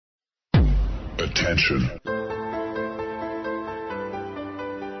Attention.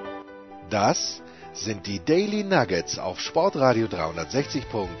 Das sind die Daily Nuggets auf Sportradio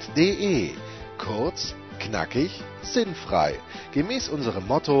 360.de. Kurz, knackig, sinnfrei. Gemäß unserem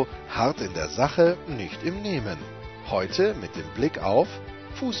Motto: hart in der Sache, nicht im Nehmen. Heute mit dem Blick auf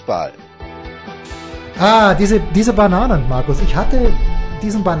Fußball. Diese Bananen, Markus. Ich hatte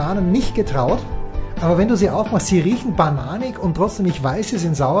diesen Bananen nicht getraut. Aber wenn du sie aufmachst, sie riechen bananig und trotzdem, ich weiß, sie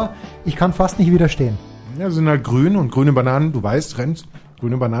sind sauer. Ich kann fast nicht widerstehen. Ja, sie sind halt grün und grüne Bananen, du weißt, Renz,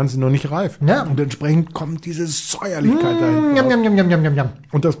 grüne Bananen sind noch nicht reif. Ja. Und entsprechend kommt diese Säuerlichkeit dahin.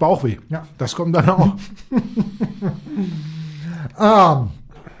 Und das Bauchweh. Ja. Das kommt dann auch.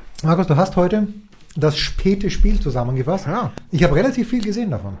 Markus, du hast heute das späte Spiel zusammengefasst. Ja. Ich habe relativ viel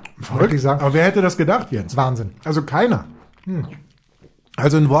gesehen davon. Verrückt. Ich sagen. Aber wer hätte das gedacht, Jens? Wahnsinn. Also keiner.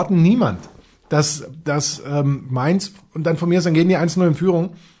 Also in Worten niemand. Dass Mainz, und dann von mir aus, dann gehen die 1-0 in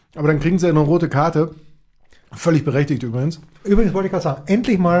Führung, aber dann kriegen sie ja noch eine rote Karte. Völlig berechtigt übrigens. Übrigens wollte ich gerade sagen,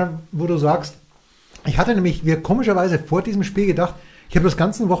 endlich mal, wo du sagst, ich hatte nämlich, komischerweise vor diesem Spiel gedacht, ich habe das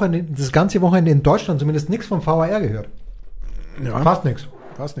ganze Wochenende in Deutschland zumindest nichts vom VAR gehört. Ja. Fast nichts.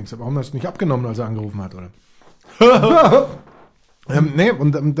 Aber warum hast du nicht abgenommen, als er angerufen hat, oder?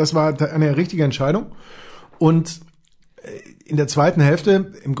 Und das war eine richtige Entscheidung. Und in der zweiten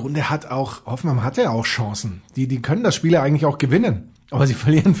Hälfte, im Grunde Hoffenheim hatte auch Chancen. Die können das Spiel ja eigentlich auch gewinnen. Aber sie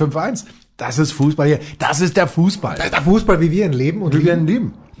verlieren 5-1. Das ist Fußball hier. Das ist der Fußball. Das ist der Fußball, wie wir ihn leben. Und wie wir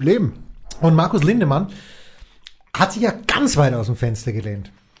ihn leben. Und Markus Lindemann hat sich ja ganz weit aus dem Fenster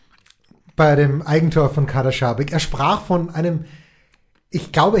gelehnt bei dem Eigentor von Kader Schabik. Er sprach von einem,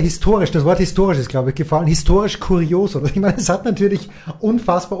 ich glaube historisch, das Wort historisch ist, glaube ich, gefallen, historisch kurios. Oder ich meine, es hat natürlich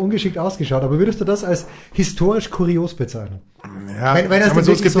unfassbar ungeschickt ausgeschaut, aber würdest du das als historisch kurios bezeichnen? Ja, wenn er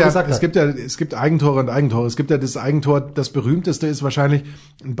es gibt Eigentore und Eigentore. Es gibt ja das Eigentor, das berühmteste ist wahrscheinlich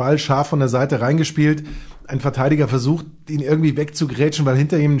ein Ball scharf von der Seite reingespielt. Ein Verteidiger versucht, ihn irgendwie wegzugrätschen, weil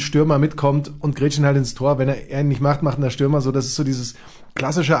hinter ihm ein Stürmer mitkommt und grätschen halt ins Tor. Wenn er ihn nicht macht, macht ihn der Stürmer so. Das ist so dieses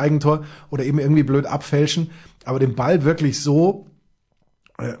klassische Eigentor oder eben irgendwie blöd abfälschen. Aber den Ball wirklich so,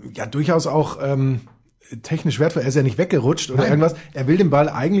 durchaus auch technisch wertvoll. Er ist ja nicht weggerutscht oder irgendwas. Er will den Ball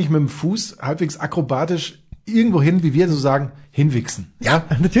eigentlich mit dem Fuß halbwegs akrobatisch irgendwo hin, wie wir so sagen, hinwichsen. Ja,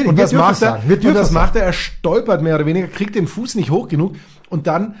 natürlich. Und was macht er? Er stolpert mehr oder weniger, kriegt den Fuß nicht hoch genug und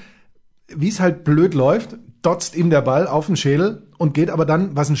dann, wie es halt blöd läuft, dotzt ihm der Ball auf den Schädel und geht aber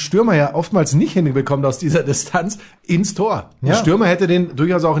dann, was ein Stürmer ja oftmals nicht hinbekommt aus dieser Distanz, ins Tor. Ja. Ein Stürmer hätte den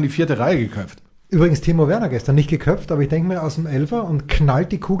durchaus auch in die 4. Reihe geköpft. Übrigens Timo Werner gestern nicht geköpft, aber ich denke mir aus dem Elfer und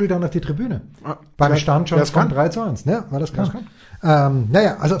knallt die Kugel dann auf die Tribüne. Beim Stand schon von 3-1. Ne, war das kann.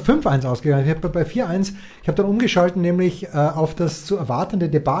 Also 5-1 ausgegangen. Ich habe bei 4-1, ich habe dann umgeschalten, nämlich auf das zu erwartende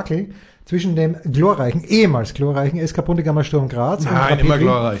Debakel zwischen dem ehemals glorreichen SK Bundegammer Sturm Graz und Rapid. Immer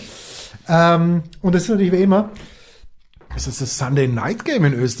glorreich. Und das ist natürlich wie immer. Ist das das Sunday Night Game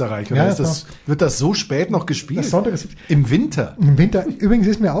in Österreich? Oder wird das so spät noch gespielt? Das Sonntag ist im Winter. Im Winter. Übrigens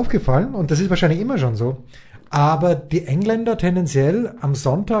ist mir aufgefallen, und das ist wahrscheinlich immer schon so, aber die Engländer tendenziell am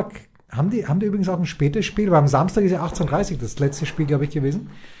Sonntag haben die übrigens auch ein spätes Spiel, weil am Samstag ist ja 18:30 das letzte Spiel, glaube ich, gewesen.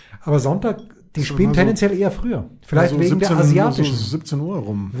 Aber Sonntag, die spielen tendenziell eher früher. Vielleicht wegen 17, der asiatischen. 17 Uhr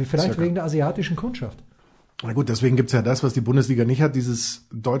rum. Vielleicht wegen der asiatischen Kundschaft. Na gut, deswegen gibt's ja das, was die Bundesliga nicht hat, dieses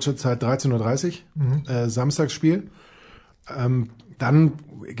deutsche Zeit 13:30 Uhr, Samstagsspiel. Dann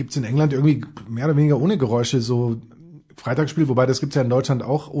gibt's in England irgendwie mehr oder weniger ohne Geräusche so Freitagsspiel, wobei das gibt's ja in Deutschland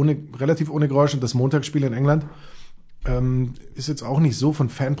auch relativ ohne Geräusche. Das Montagsspiel in England ist jetzt auch nicht so von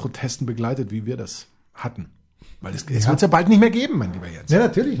Fanprotesten begleitet, wie wir das hatten. Weil es wird's ja bald nicht mehr geben, mein lieber Jens. Ja,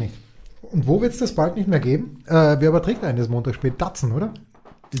 natürlich nicht. Und wo wird's das bald nicht mehr geben? Wer überträgt eigentlich das Montagsspiel? Datsen, oder?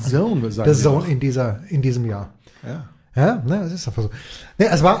 Die Zone, wir sagen. Der Zone in diesem Jahr. Ja, ne, das ist einfach so. Ne,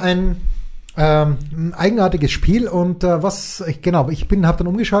 es war ein eigenartiges Spiel und ich habe dann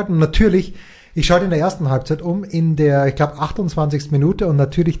umgeschaltet und natürlich, ich schalte in der ersten Halbzeit um, in der, ich glaube, 28. Minute und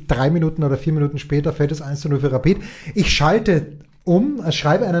natürlich 3 Minuten oder 4 Minuten später fällt es 1:0 für Rapid. Ich schalte um,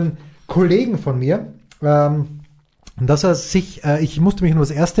 schreibe einem Kollegen von mir, dass er sich, ich musste mich nur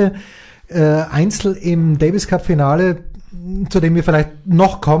das erste Einzel im Davis Cup Finale, zu dem wir vielleicht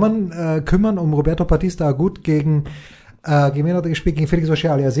noch kümmern, um Roberto Batista Agut gegen wen hat er gespielt? Gegen Felix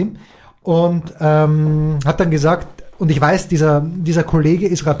Auger-Aliassime. Und hat dann gesagt, und ich weiß, dieser Kollege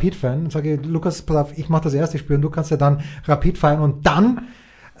ist Rapid-Fan, sage ich, Lukas, pass auf, ich mache das erste Spiel und du kannst ja dann Rapid feiern und dann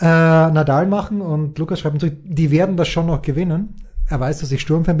Nadal machen. Und Lukas schreibt natürlich, die werden das schon noch gewinnen. er weiß, dass ich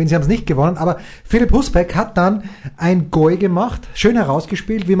Sturmfan bin. Sie haben es nicht gewonnen, aber Philipp Husbeck hat dann ein Goal gemacht, schön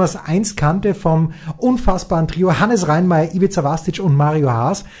herausgespielt, wie man es einst kannte vom unfassbaren Trio Hannes Reinmeier, Ivica Vastic und Mario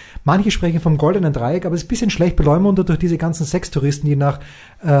Haas. Manche sprechen vom goldenen Dreieck, aber es ist ein bisschen schlecht beleumundet durch diese ganzen Sextouristen, die nach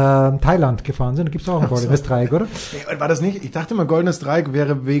Thailand gefahren sind. Da gibt es auch ein goldenes Dreieck, oder? War das nicht? Ich dachte mal, goldenes Dreieck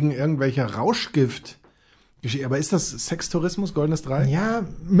wäre wegen irgendwelcher Rauschgift. Aber ist das Sextourismus, goldenes Dreieck? Ja,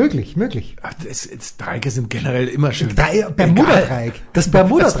 möglich. Ach, Dreiecke sind generell immer schön. Bermuda-Dreieck. Das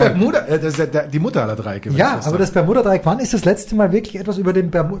Bermuda-Dreieck. Die Mutter aller Dreiecke. Ja, aber das Bermuda-Dreieck, wann ist das letzte Mal wirklich etwas über den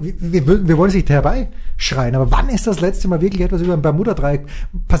Bermuda... Wir wollen es nicht herbeischreien, aber wann ist das letzte Mal wirklich etwas über ein Bermuda-Dreieck?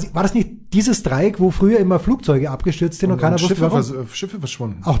 War das nicht dieses Dreieck, wo früher immer Flugzeuge abgestürzt sind und keiner wusste, warum? Schiffe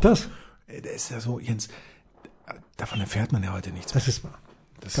verschwunden. Auch das? Das ist ja so, Jens, davon erfährt man ja heute nichts mehr.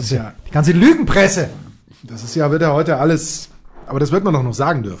 Das ist wahr. Die ganze Lügenpresse. Wird ja heute alles, aber das wird man doch noch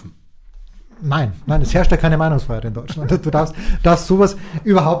sagen dürfen. Nein, es herrscht ja keine Meinungsfreiheit in Deutschland. Du darfst sowas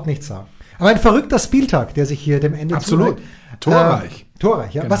überhaupt nicht sagen. Aber ein verrückter Spieltag, der sich hier dem Ende Absolut. Torreich,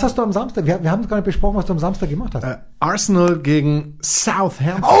 ja. Genau. Was hast du am Samstag? Wir haben es gar nicht besprochen, was du am Samstag gemacht hast. Arsenal gegen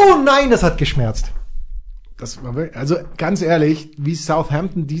Southampton. Oh nein, das hat geschmerzt. Das war wirklich, also ganz ehrlich, wie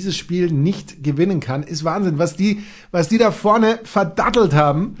Southampton dieses Spiel nicht gewinnen kann, ist Wahnsinn. Was die da vorne verdattelt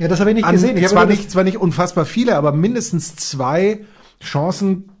haben. Ja, das habe ich nicht gesehen. Zwar nicht unfassbar viele, aber mindestens 2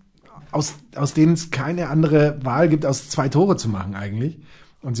 Chancen, aus denen es keine andere Wahl gibt, aus 2 Tore zu machen eigentlich.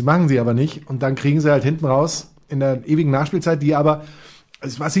 Und sie machen sie aber nicht. Und dann kriegen sie halt hinten raus in der ewigen Nachspielzeit,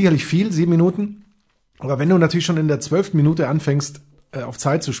 es war sicherlich viel, 7 Minuten. Aber wenn du natürlich schon in der 12. Minute anfängst, auf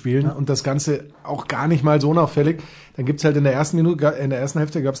Zeit zu spielen und das Ganze auch gar nicht mal so unauffällig, dann gibt's halt in der ersten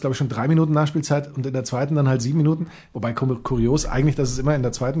Hälfte gab es glaube ich schon 3 Minuten Nachspielzeit und in der zweiten dann halt 7 Minuten. Wobei kurios eigentlich, dass es immer in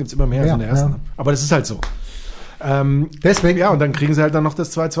der zweiten gibt's immer mehr als in der ersten. Ja. Aber das ist halt so. Deswegen, ja, und dann kriegen sie halt dann noch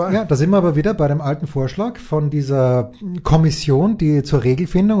das 2-2. Ja, da sind wir aber wieder bei dem alten Vorschlag von dieser Kommission, die zur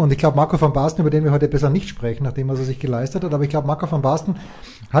Regelfindung, und ich glaube, Marco van Basten, über den wir heute besser nicht sprechen, nachdem was er sich geleistet hat, aber ich glaube, Marco van Basten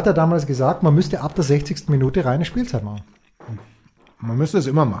hat ja damals gesagt, man müsste ab der 60. Minute reine Spielzeit machen. Man müsste es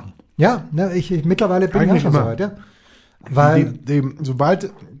immer machen. Ja, ich mittlerweile bin ich schon so weit, ja. Weil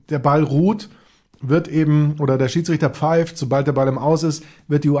sobald der Ball ruht, wird eben, oder der Schiedsrichter pfeift, sobald der Ball im Aus ist,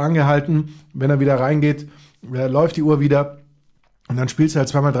 wird die Uhr angehalten. Wenn er wieder reingeht, läuft die Uhr wieder. Und dann spielst du halt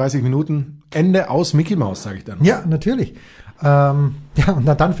 2x30 Minuten. Ende aus Mickey Mouse, sage ich dann. Ja, natürlich. Und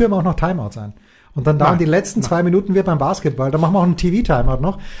dann führen wir auch noch Timeouts ein. Und dann dauern die letzten 2 Minuten wie beim Basketball. Da machen wir auch einen TV-Timeout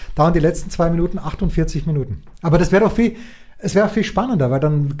noch. Dauern die letzten 2 Minuten 48 Minuten. Aber das wäre doch es wäre viel spannender, weil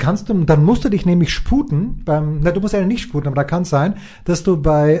dann musst du dich nämlich sputen du musst ja nicht sputen, aber da kann es sein, dass du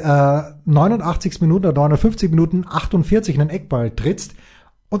bei 89 Minuten oder 59 Minuten 48 einen Eckball trittst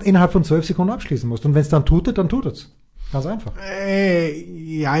und innerhalb von 12 Sekunden abschließen musst. Und wenn es dann tut, dann tut es. Ganz einfach.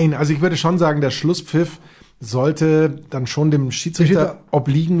 Nein, also ich würde schon sagen, der Schlusspfiff sollte dann schon dem Schiedsrichter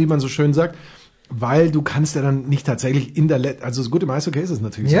obliegen, wie man so schön sagt. Weil du kannst ja dann nicht tatsächlich also gut, im Eishockey ist es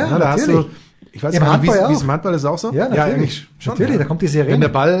natürlich ja, so. Ne? Da natürlich. hast du, ich weiß gar nicht, wie es im Handball ist, auch so? Ja, natürlich. Ja, eigentlich schon. Natürlich, da kommt die Sirene. Wenn der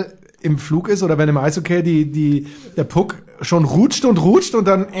Ball im Flug ist oder wenn im Eishockey der Puck schon rutscht und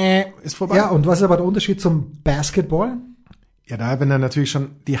dann ist vorbei. Ja, und was ist aber der Unterschied zum Basketball? Ja, wenn er natürlich schon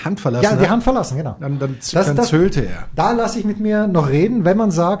die Hand verlassen hat. Ja, die Hand verlassen, genau. Dann zölte er. Da lasse ich mit mir noch reden, wenn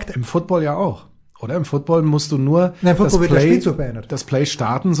man sagt... Im Football ja auch. Oder im Football musst du nur das Play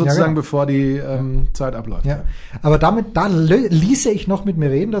starten, sozusagen, ja, genau, bevor die Zeit abläuft. Ja. Aber da ließe ich noch mit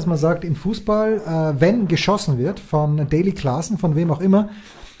mir reden, dass man sagt, im Fußball, wenn geschossen wird von Daley Klaassen, von wem auch immer,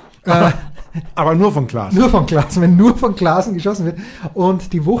 aber nur von Klaassen. Wenn nur von Klaassen geschossen wird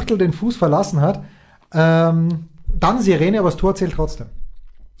und die Wuchtel den Fuß verlassen hat, dann Sirene, aber das Tor zählt trotzdem.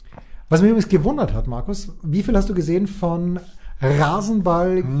 Was mich übrigens gewundert hat, Markus, wie viel hast du gesehen von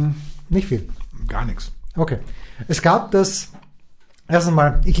Rasenball? Nicht viel. Gar nichts. Okay. Es gab erstens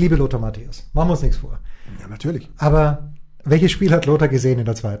mal, ich liebe Lothar Matthäus. Machen wir uns nichts vor. Ja, natürlich. Aber welches Spiel hat Lothar gesehen in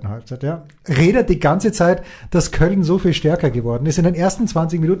der zweiten Halbzeit? Ja? Redet die ganze Zeit, dass Köln so viel stärker geworden ist. In den ersten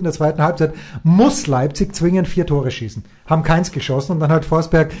 20 Minuten der zweiten Halbzeit muss Leipzig zwingend 4 Tore schießen. Haben keins geschossen und dann halt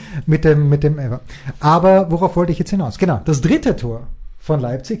Forsberg mit dem Ever. Aber worauf wollte ich jetzt hinaus? Genau. Das dritte Tor von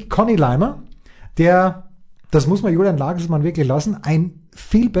Leipzig, Conny Leimer, das muss man Julian Nagelsmann wirklich lassen, ein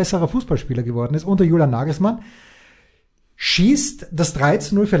viel besserer Fußballspieler geworden ist unter Julian Nagelsmann, schießt das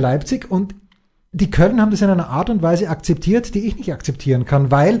 3-0 für Leipzig und die Köln haben das in einer Art und Weise akzeptiert, die ich nicht akzeptieren kann,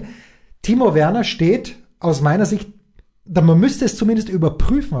 weil Timo Werner steht aus meiner Sicht, man müsste es zumindest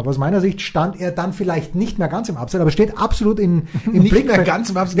überprüfen, aber aus meiner Sicht stand er dann vielleicht nicht mehr ganz im Abseits, aber steht absolut im nicht Blickfeld. Nicht mehr ganz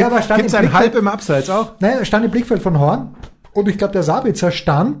im Abseits, ja, aber gibt es ein halb im Abseits auch? Nein, er stand im Blickfeld von Horn und ich glaube, der Sabitzer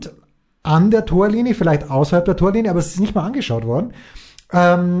stand an der Torlinie, vielleicht außerhalb der Torlinie, aber es ist nicht mal angeschaut worden.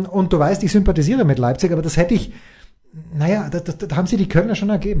 Und du weißt, ich sympathisiere mit Leipzig, aber das hätte ich Naja, da haben sie die Kölner schon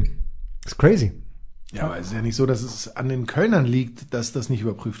ergeben. Das ist crazy. Ja, aber es ist ja nicht so, dass es an den Kölnern liegt, dass das nicht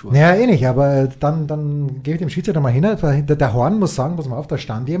überprüft wurde. Naja, nicht, aber dann gebe ich dem Schiedsrichter mal hin. Der Horn muss sagen, pass mal auf, da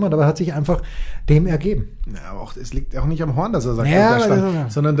stand jemand, aber er hat sich einfach dem ergeben. Ja, aber es liegt auch nicht am Horn, dass er sagt, ja, da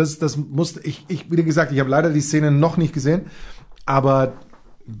stand, sondern das muss, wie gesagt, ich habe leider die Szene noch nicht gesehen, aber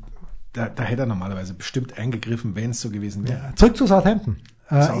da hätte er normalerweise bestimmt eingegriffen, wenn es so gewesen wäre. Ja, zurück zu Southampton.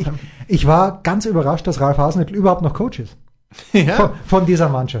 Ich war ganz überrascht, dass Ralf Hasenhüttl überhaupt noch Coach ist. Ja. Von dieser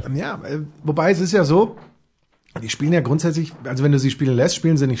Mannschaft. Ja, wobei es ist ja so, die spielen ja grundsätzlich, also wenn du sie spielen lässt,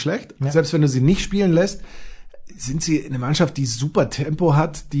 spielen sie nicht schlecht. Ja. Selbst wenn du sie nicht spielen lässt, sind sie eine Mannschaft, die super Tempo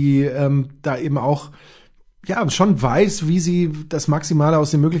hat, die da eben auch ja schon weiß, wie sie das Maximale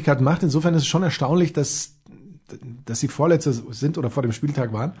aus den Möglichkeiten macht. Insofern ist es schon erstaunlich, dass sie Vorletzte sind oder vor dem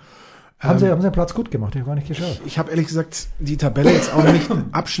Spieltag waren. Haben sie den Platz gut gemacht, ich habe gar nicht geschaut. Ich habe ehrlich gesagt die Tabelle jetzt auch nicht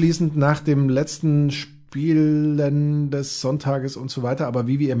abschließend nach dem letzten Spielen des Sonntages und so weiter, aber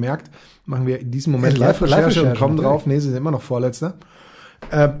wie ihr merkt, machen wir in diesem Moment Live-Recherche und kommen drauf, nee, sie sind immer noch Vorletzter.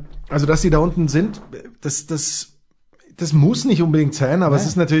 Also, dass sie da unten sind, das muss nicht unbedingt sein, aber es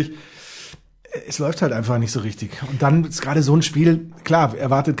ist natürlich, es läuft halt einfach nicht so richtig. Und dann ist gerade so ein Spiel, klar,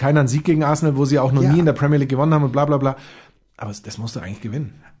 erwartet keiner einen Sieg gegen Arsenal, wo sie auch noch nie in der Premier League gewonnen haben und bla bla bla, aber das musst du eigentlich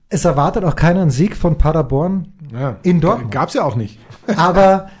gewinnen. Es erwartet auch keiner einen Sieg von Paderborn in Dortmund. Gab's ja auch nicht.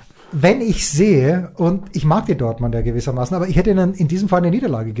 Aber wenn ich sehe, und ich mag die Dortmunder gewissermaßen, aber ich hätte ihnen in diesem Fall eine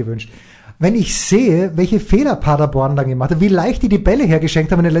Niederlage gewünscht. Wenn ich sehe, welche Fehler Paderborn dann gemacht hat, wie leicht die Bälle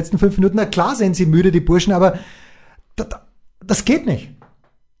hergeschenkt haben in den letzten 5 Minuten, na klar sind sie müde, die Burschen, aber das geht nicht.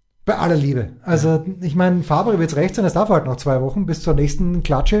 Bei aller Liebe. Also, ich meine, Favre wird recht sein, es darf halt noch 2 Wochen bis zur nächsten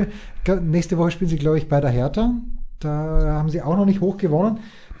Klatsche. Nächste Woche spielen sie, glaube ich, bei der Hertha. Da haben sie auch noch nicht hoch gewonnen,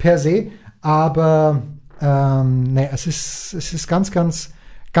 per se. Aber, es ist ganz,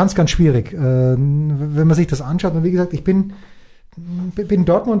 ganz schwierig, wenn man sich das anschaut. Und wie gesagt, ich bin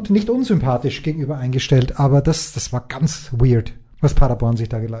Dortmund nicht unsympathisch gegenüber eingestellt, aber das war ganz weird, was Paderborn sich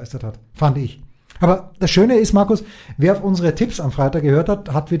da geleistet hat, fand ich. Aber das Schöne ist, Markus, wer auf unsere Tipps am Freitag gehört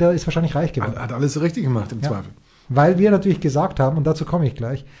hat, ist wahrscheinlich reich geworden. Hat alles richtig gemacht im Zweifel. Weil wir natürlich gesagt haben, und dazu komme ich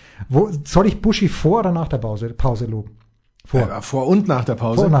gleich, soll ich Buschi vor oder nach der Pause loben? Vor und nach der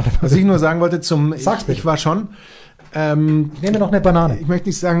Pause. Was ich nur sagen wollte ich war schon, nehmen wir noch eine Banane. Ich möchte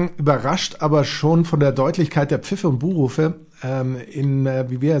nicht sagen überrascht, aber schon von der Deutlichkeit der Pfiffe und Buhrufe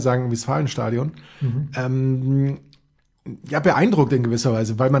wie wir sagen, im Westfalenstadion. Beeindruckt in gewisser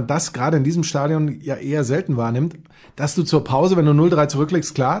Weise, weil man das gerade in diesem Stadion ja eher selten wahrnimmt, dass du zur Pause, wenn du 0-3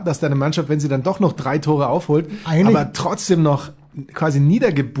 zurücklegst, klar, dass deine Mannschaft, wenn sie dann doch noch 3 Tore aufholt, aber trotzdem noch quasi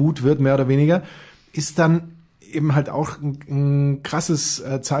niedergebuht wird, mehr oder weniger, ist dann eben halt auch ein krasses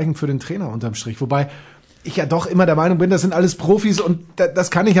Zeichen für den Trainer unterm Strich. Wobei ich ja doch immer der Meinung bin, das sind alles Profis und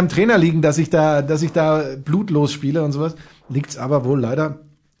das kann nicht am Trainer liegen, dass ich da blutlos spiele und sowas. Liegt's aber wohl leider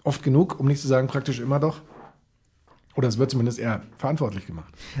oft genug, um nicht zu sagen praktisch immer doch. Oder es wird zumindest eher verantwortlich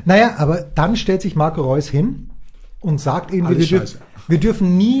gemacht. Naja, aber dann stellt sich Marco Reus hin und sagt irgendwie, wir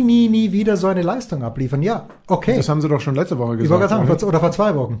dürfen nie wieder so eine Leistung abliefern. Ja, okay. Das haben sie doch schon letzte Woche gesagt. Ich wollte gerade sagen, oder vor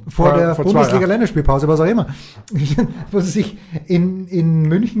 2 Wochen. Vor der Bundesliga-Länderspielpause, was auch immer. Wo sie sich in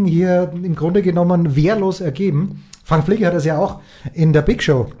München hier im Grunde genommen wehrlos ergeben. Frank Flicker hat es ja auch in der Big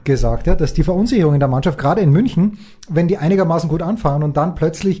Show gesagt, ja, dass die Verunsicherung in der Mannschaft, gerade in München, wenn die einigermaßen gut anfahren und dann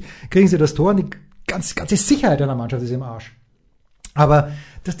plötzlich kriegen sie das Tor und die ganze Sicherheit einer Mannschaft ist im Arsch. Aber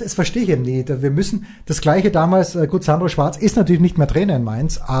das verstehe ich eben nicht. Wir müssen das Gleiche damals, gut, Sandro Schwarz ist natürlich nicht mehr Trainer in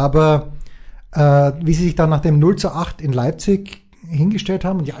Mainz, aber wie sie sich dann nach dem 0-8 in Leipzig hingestellt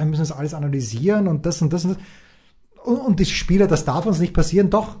haben und ja, wir müssen das alles analysieren und das und das und das. Und die Spieler, das darf uns nicht passieren.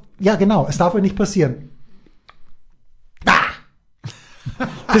 Doch, ja genau, es darf euch nicht passieren.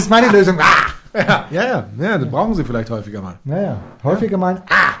 Das ist meine Lösung. Ja, das brauchen sie vielleicht häufiger mal. Naja, häufiger mal.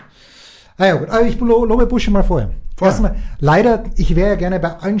 Ja, gut. Aber ich lobe Buschi mal vorher. Erstmal, leider, ich wäre ja gerne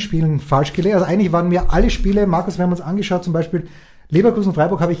bei allen Spielen falsch gelegen. Also eigentlich waren mir alle Spiele, Markus, wir haben uns angeschaut, zum Beispiel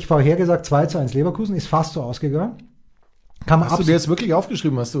Leverkusen-Freiburg habe ich vorher gesagt, 2-1 Leverkusen, ist fast so ausgegangen. Hast du dir jetzt wirklich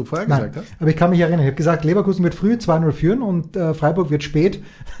aufgeschrieben, was du vorher gesagt hast? Aber ich kann mich erinnern. Ich habe gesagt, Leverkusen wird früh 2-0 führen und Freiburg wird spät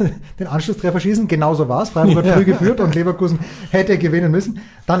den Anschlusstreffer schießen. Genauso war es. Freiburg hat früh geführt und Leverkusen hätte gewinnen müssen.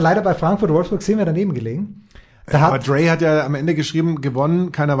 Dann leider bei Frankfurt-Wolfsburg sind wir daneben gelegen. Aber Dre hat ja am Ende geschrieben,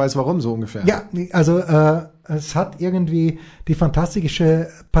 gewonnen, keiner weiß warum, so ungefähr. Ja, also es hat irgendwie die fantastische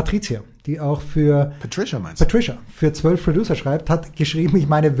Patricia, die auch für Patricia für 12 Producer schreibt, hat geschrieben, ich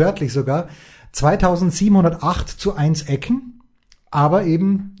meine wörtlich sogar, 2708:1 Ecken aber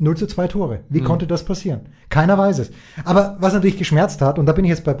eben 0:2 Tore. Wie konnte das passieren? Keiner weiß es. Aber was natürlich geschmerzt hat, und da bin ich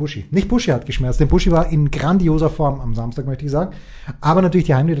jetzt bei Buschi. Nicht Buschi hat geschmerzt, denn Buschi war in grandioser Form am Samstag, möchte ich sagen. Aber natürlich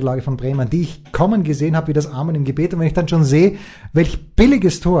die Heimniederlage von Bremen, die ich kommen gesehen habe, wie das Amen im Gebet. Und wenn ich dann schon sehe, welch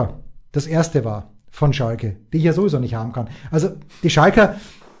billiges Tor das erste war von Schalke, die ich ja sowieso nicht haben kann. Also die Schalker,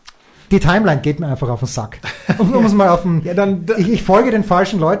 die Timeline geht mir einfach auf den Sack. Um es mal auf den, ich folge den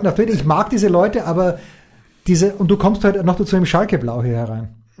falschen Leuten auf Twitter. Ich mag diese Leute, aber und du kommst heute noch dazu im Schalke-Blau hier herein.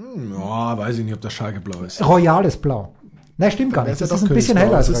 Ja, weiß ich nicht, ob das Schalke-Blau ist. Royales Blau. Nein, stimmt gar nicht. Das ist ein bisschen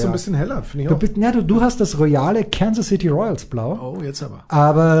heller als Das ist Royal. ein bisschen heller, finde ich auch. Du hast das royale Kansas City Royals Blau. Oh, jetzt aber.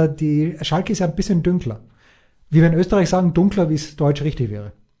 Aber die Schalke ist ja ein bisschen dunkler. Wie wir in Österreich sagen, dunkler, wie es deutsch richtig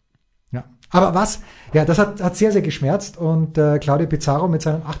wäre. Ja. Aber das hat sehr, sehr geschmerzt. Und Claudio Pizarro mit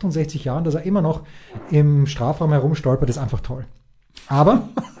seinen 68 Jahren, dass er immer noch im Strafraum herumstolpert, ist einfach toll. Aber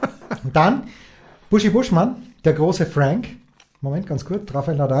dann Buschi Buschmann, der große Frank, Moment, ganz kurz,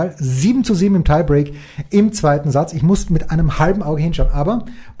 Rafael Nadal, 7:7 im Tiebreak im zweiten Satz. Ich muss mit einem halben Auge hinschauen. Aber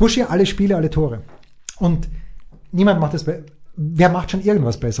Buschi, alle Spiele, alle Tore. Und niemand macht das wer macht schon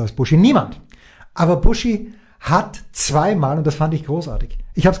irgendwas besser als Buschi? Niemand. Aber Buschi hat zweimal, und das fand ich großartig.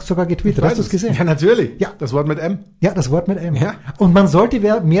 Ich habe es sogar getwittert. Hast du es gesehen? Ja, natürlich. Ja. Das Wort mit M. Ja, das Wort mit M. Ja. Und man sollte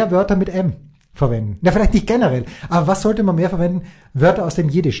mehr Wörter mit M verwenden. Ja, vielleicht nicht generell. Aber was sollte man mehr verwenden? Wörter aus dem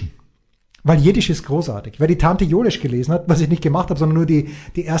Jiddischen. Weil Jiddisch ist großartig. Wer die Tante Jolisch gelesen hat, was ich nicht gemacht habe, sondern nur die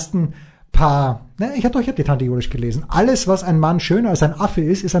ersten paar, ich habe die Tante Jolisch gelesen. Alles, was ein Mann schöner als ein Affe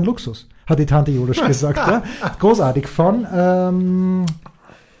ist ein Luxus, hat die Tante Jolisch gesagt. Ja? Großartig. Von,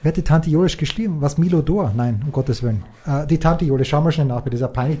 wer hat die Tante Jolisch geschrieben? Was, Milo Dor? Nein, um Gottes Willen. Die Tante Jolisch, schau mal schnell nach, bitte. Das ist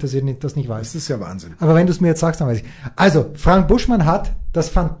ja peinlich, dass ich das nicht weiß. Das ist ja Wahnsinn. Aber wenn du es mir jetzt sagst, dann weiß ich. Also, Frank Buschmann hat das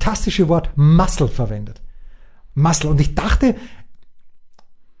fantastische Wort Muscle verwendet. Muscle. Und ich dachte,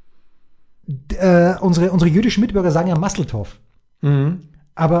 unsere jüdischen Mitbürger sagen ja Masseltoff. Mhm.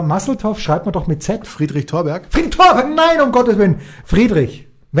 Aber Masseltoff schreibt man doch mit Z. Friedrich Thorberg? Friedrich Thorberg, nein, um Gottes Willen. Friedrich,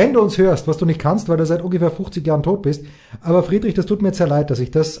 wenn du uns hörst, was du nicht kannst, weil du seit ungefähr 50 Jahren tot bist, aber Friedrich, das tut mir jetzt sehr leid, dass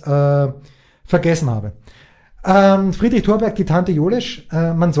ich das vergessen habe. Friedrich Thorberg, die Tante Jolisch,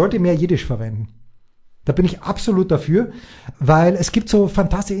 man sollte mehr Jiddisch verwenden. Da bin ich absolut dafür, weil es gibt so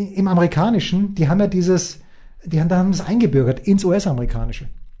fantastisch im Amerikanischen, die haben ja die haben das eingebürgert ins US-Amerikanische.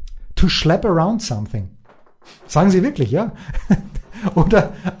 To schlap around something. Sagen sie wirklich, ja?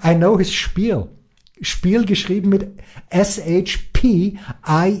 Oder I know his Spiel. Spiel geschrieben mit S-H-P-I-E-L.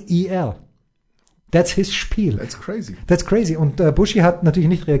 That's his Spiel. That's crazy. Und Buschi hat natürlich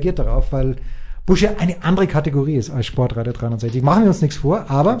nicht reagiert darauf, weil Buschi eine andere Kategorie ist als Sportradio 360. Machen wir uns nichts vor,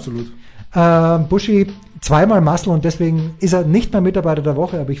 aber absolut. Buschi zweimal Muscle und deswegen ist er nicht mehr Mitarbeiter der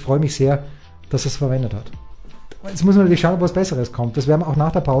Woche, aber ich freue mich sehr, dass er es verwendet hat. Jetzt müssen wir natürlich schauen, ob was Besseres kommt. Das werden wir auch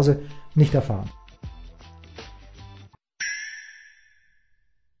nach der Pause nicht erfahren.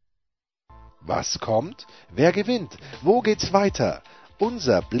 Was kommt? Wer gewinnt? Wo geht's weiter?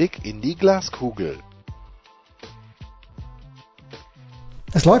 Unser Blick in die Glaskugel.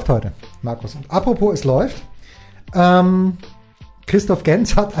 Es läuft heute, Markus. Und apropos, es läuft. Christoph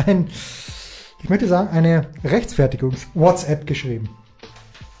Gens hat ich möchte sagen, eine Rechtfertigungs-WhatsApp geschrieben.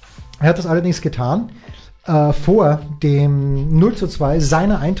 Er hat das allerdings getan vor dem 0:2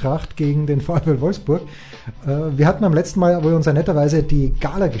 seiner Eintracht gegen den VfL Wolfsburg. Wir hatten beim letzten Mal, wo er uns ja netterweise die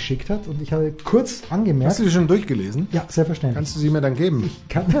Gala geschickt hat, und ich habe kurz angemerkt. Hast du die schon durchgelesen? Ja, selbstverständlich. Kannst du sie mir dann geben?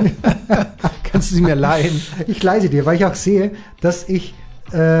 Kannst du sie mir leihen? Ich leihe sie dir, weil ich auch sehe, dass ich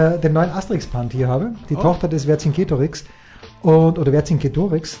den neuen Asterix-Band hier habe, die Tochter des Vercingetorix oder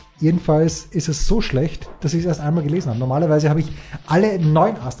Vercingetorix. Jedenfalls ist es so schlecht, dass ich es erst einmal gelesen habe. Normalerweise habe ich alle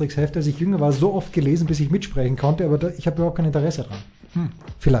 9 Asterix-Hefte, als ich jünger war, so oft gelesen, bis ich mitsprechen konnte, aber ich habe überhaupt kein Interesse dran.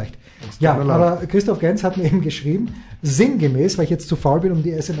 Vielleicht. Ja, aber Christoph Gens hat mir eben geschrieben, sinngemäß, weil ich jetzt zu faul bin, um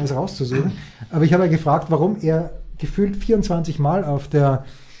die SMS rauszusuchen, aber ich habe ja gefragt, warum er gefühlt 24 Mal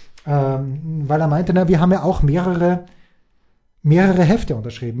weil er meinte, wir haben ja auch mehrere Hefte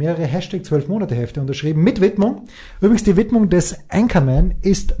unterschrieben, mehrere Hashtag 12 Monate Hefte unterschrieben, mit Widmung. Übrigens, die Widmung des Anchorman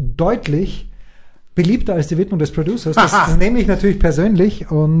ist deutlich beliebter als die Widmung des Producers. Das nehme ich natürlich persönlich,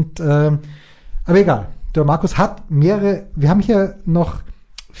 aber egal. Der Markus hat mehrere, wir haben hier noch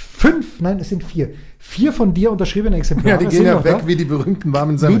 5, nein, es sind 4 von dir unterschriebene Exemplare. Ja, die gehen ja weg wie die berühmten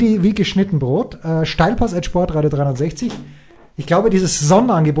warmen Semmeln. Wie geschnitten Brot. Steilpass at Sportradio 360. Ich glaube, dieses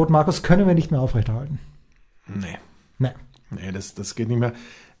Sonderangebot, Markus, können wir nicht mehr aufrechterhalten. Nee, das geht nicht mehr.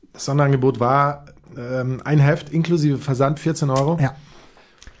 Das Sonderangebot war ein Heft inklusive Versand 14 €. Ja.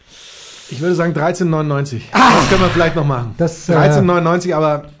 Ich würde sagen 13,99. Das können wir vielleicht noch machen. 13,99,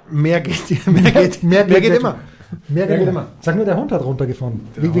 aber mehr geht immer. Mehr geht immer. Sag nur, der Hund hat runtergefunden.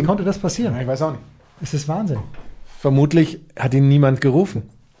 Wie konnte das passieren? Ja, ich weiß auch nicht. Es ist Wahnsinn. Vermutlich hat ihn niemand gerufen.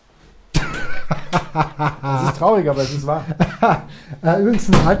 Das ist traurig, aber es ist wahr. Übrigens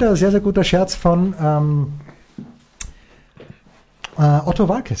ein alter, sehr, sehr guter Scherz von Otto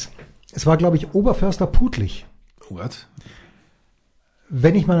Waalkes. Es war, glaube ich, Oberförster Putlich. What?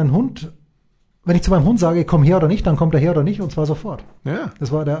 Wenn ich zu meinem Hund sage, komm her oder nicht, dann kommt er her oder nicht, und zwar sofort. Ja.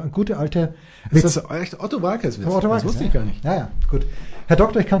 Das war der gute alte Witz. Ist das echt Otto Waalkes Witz? Otto Waalkes, das wusste ich gar nicht. Ja, gut. Herr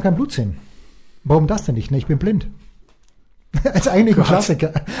Doktor, ich kann kein Blut sehen. Warum das denn nicht? Ne, ich bin blind. Das ist eigentlich ein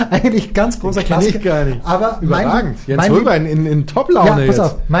Klassiker. Eigentlich ein ganz großer Klassiker. Ich gar nicht. Aber überragend. Jens Röber in Top-Laune jetzt.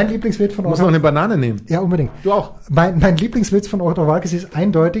 Pass auf, mein Lieblingswitz von Otto. Muss noch eine Banane nehmen. Ja, unbedingt. Du auch. Mein Lieblingswitz von Otto Waalkes ist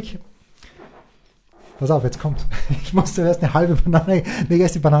eindeutig. Pass auf, jetzt kommt. Ich musste erst eine halbe Banane,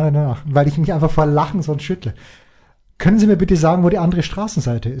 erst die Banane danach, weil ich mich einfach vor Lachen sonst schüttle. Können Sie mir bitte sagen, wo die andere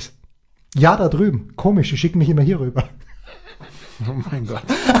Straßenseite ist? Ja, da drüben. Komisch, die schicken mich immer hier rüber. Oh mein Gott.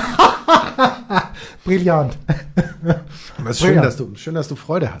 Brillant. Aber es ist schön, dass du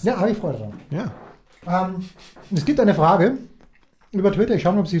Freude hast. Ja, habe ich Freude dran. Ja. Es gibt eine Frage über Twitter, ich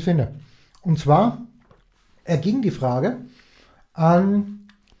schaue mal, ob ich sie finde. Und zwar erging die Frage an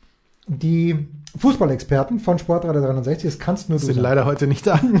die Fußballexperten von Sportradio 360, das kannst nur du sein. Sind leider heute nicht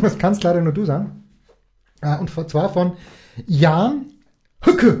da. Das kannst leider nur du sein. Und zwar von Jan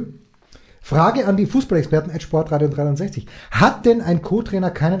Hücke. Frage an die Fußballexperten at Sportradio 360. Hat denn ein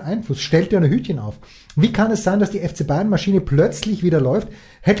Co-Trainer keinen Einfluss? Stellt er ein Hütchen auf? Wie kann es sein, dass die FC Bayern-Maschine plötzlich wieder läuft?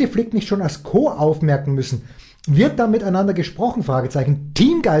 Hätte Flick nicht schon als Co. aufmerken müssen? Wird da miteinander gesprochen? Fragezeichen.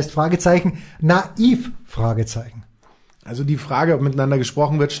 Teamgeist? Fragezeichen. Naiv? Fragezeichen. Also die Frage, ob miteinander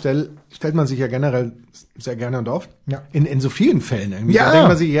gesprochen wird, stellt man sich ja generell sehr gerne und oft. Ja. In so vielen Fällen irgendwie. Ja. Da denkt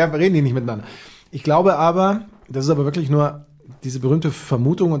man sich, ja, reden die nicht miteinander. Ich glaube aber, das ist aber wirklich nur diese berühmte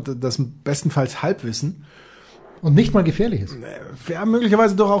Vermutung und das bestenfalls Halbwissen. Und nicht mal gefährlich ist. Ja,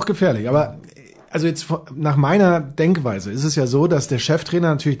 möglicherweise doch auch gefährlich. Aber also jetzt nach meiner Denkweise ist es ja so, dass der Cheftrainer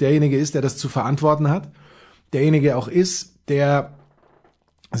natürlich derjenige ist, der das zu verantworten hat. Derjenige auch ist, der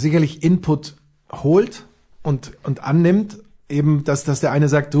sicherlich Input holt und annimmt, eben, dass der eine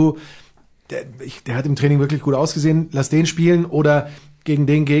sagt, du, der hat im Training wirklich gut ausgesehen, lass den spielen, oder gegen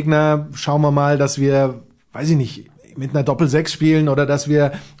den Gegner schauen wir mal, dass wir, weiß ich nicht, mit einer Doppel-6 spielen oder dass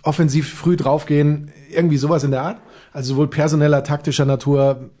wir offensiv früh draufgehen, irgendwie sowas in der Art. Also sowohl personeller, taktischer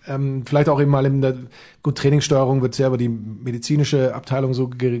Natur, vielleicht auch eben mal in der Trainingssteuerung wird sehr über die medizinische Abteilung so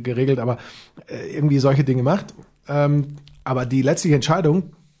geregelt, aber irgendwie solche Dinge macht. Aber die letztliche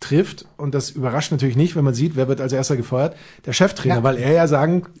Entscheidung trifft, und das überrascht natürlich nicht, wenn man sieht, wer wird als erster gefeuert, der Cheftrainer, ja. Weil er ja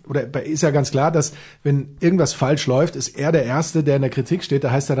ist ja ganz klar, dass wenn irgendwas falsch läuft, ist er der Erste, der in der Kritik steht. Da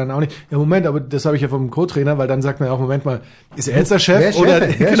heißt er dann auch nicht, ja Moment, aber das habe ich ja vom Co-Trainer, weil dann sagt man ja auch, Moment mal, ist er jetzt der Chef?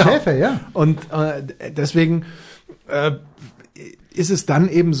 Wer Chef, ja. Und deswegen ist es dann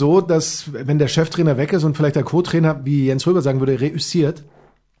eben so, dass wenn der Cheftrainer weg ist und vielleicht der Co-Trainer, wie Jens Röber sagen würde, reüssiert,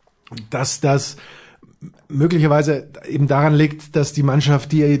 dass das möglicherweise eben daran liegt, dass die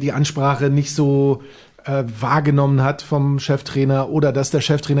Mannschaft die Ansprache nicht so wahrgenommen hat vom Cheftrainer, oder dass der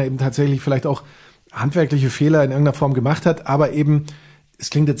Cheftrainer eben tatsächlich vielleicht auch handwerkliche Fehler in irgendeiner Form gemacht hat, aber eben, es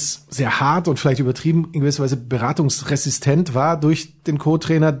klingt jetzt sehr hart und vielleicht übertrieben, in gewisser Weise beratungsresistent war durch den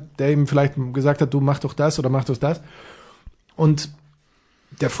Co-Trainer, der ihm vielleicht gesagt hat, du mach doch das oder mach doch das. Und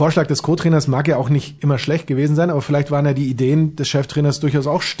der Vorschlag des Co-Trainers mag ja auch nicht immer schlecht gewesen sein, aber vielleicht waren ja die Ideen des Cheftrainers durchaus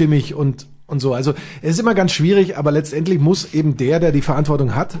auch stimmig und so. Also es ist immer ganz schwierig, aber letztendlich muss eben der die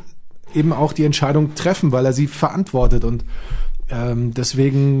Verantwortung hat, eben auch die Entscheidung treffen, weil er sie verantwortet. Und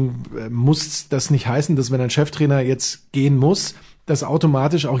deswegen muss das nicht heißen, dass wenn ein Cheftrainer jetzt gehen muss, dass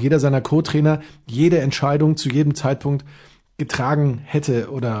automatisch auch jeder seiner Co-Trainer jede Entscheidung zu jedem Zeitpunkt getragen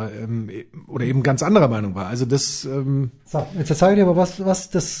hätte oder eben ganz anderer Meinung war. Also das. So, jetzt sage ich dir aber, was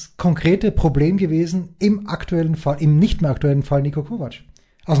das konkrete Problem gewesen im aktuellen Fall, im nicht mehr aktuellen Fall Niko Kovac,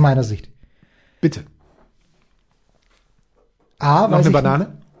 aus meiner Sicht. Bitte. Noch eine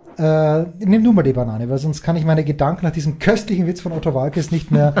Banane? Nimm du mal die Banane, weil sonst kann ich meine Gedanken nach diesem köstlichen Witz von Otto Waalkes nicht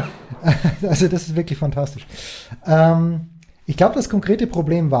mehr. Also das ist wirklich fantastisch. Ich glaube, das konkrete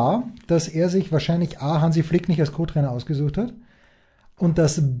Problem war, dass er sich wahrscheinlich A, Hansi Flick nicht als Co-Trainer ausgesucht hat, und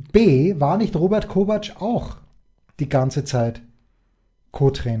das B, war nicht Robert Kovac auch die ganze Zeit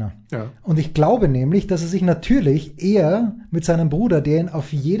Co-Trainer. Ja. Und ich glaube nämlich, dass er sich natürlich eher mit seinem Bruder, der ihn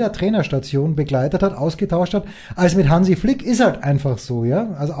auf jeder Trainerstation begleitet hat, ausgetauscht hat, als mit Hansi Flick. Ist halt einfach so,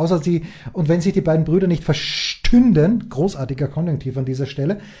 ja. Also und wenn sich die beiden Brüder nicht verstünden, großartiger Konjunktiv an dieser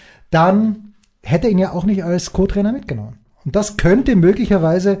Stelle, dann hätte er ihn ja auch nicht als Co-Trainer mitgenommen. Und das könnte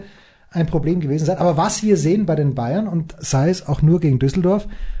möglicherweise ein Problem gewesen sein. Aber was wir sehen bei den Bayern, und sei es auch nur gegen Düsseldorf,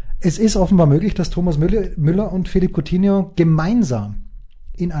 es ist offenbar möglich, dass Thomas Müller und Philippe Coutinho gemeinsam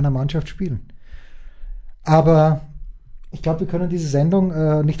in einer Mannschaft spielen. Aber Ich glaube, wir können diese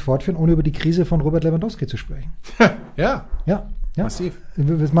Sendung nicht fortführen, ohne über die Krise von Robert Lewandowski zu sprechen. Ja. Massiv.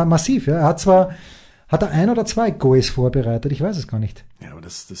 Massiv, ja. Hat er 1 oder 2 Goals vorbereitet? Ich weiß es gar nicht. Ja, aber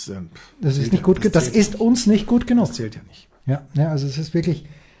das ist nicht gut. Das ist uns nicht gut genug. Das zählt ja nicht. Ja, also es ist wirklich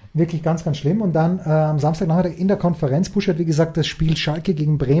ganz, ganz schlimm. Und dann am Samstagnachmittag in der Konferenz, Busch hat wie gesagt das Spiel Schalke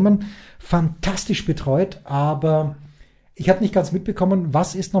gegen Bremen fantastisch betreut, aber ich habe nicht ganz mitbekommen,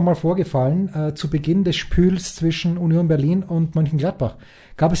 was ist nochmal vorgefallen zu Beginn des Spiels zwischen Union Berlin und Mönchengladbach.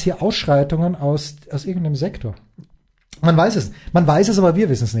 Gab es hier Ausschreitungen aus irgendeinem Sektor? Man weiß es, aber wir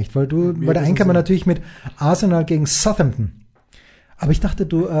wissen es nicht, weil der Anchorman natürlich mit Arsenal gegen Southampton. Aber ich dachte,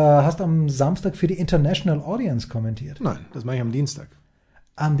 du hast am Samstag für die International Audience kommentiert. Nein, das mache ich am Dienstag.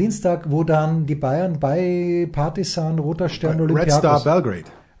 Am Dienstag, wo dann die Bayern bei Partizan, Roter Stern, Olympiakos.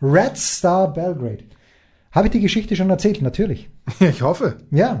 Red Star Belgrade. Habe ich die Geschichte schon erzählt? Natürlich. Ich hoffe.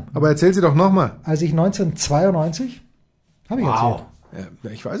 Ja. Aber erzähl sie doch nochmal. Als ich 1992, habe ich erzählt. Ja,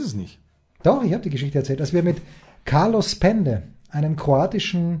 ich weiß es nicht. Doch, ich habe die Geschichte erzählt. Als wir mit Carlos Pende, einem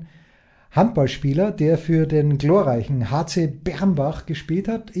kroatischen Handballspieler, der für den glorreichen HC Bernbach gespielt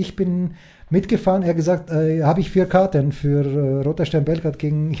hat. Ich bin mitgefahren, er hat gesagt, habe ich 4 Karten für Roter Stern Belgrad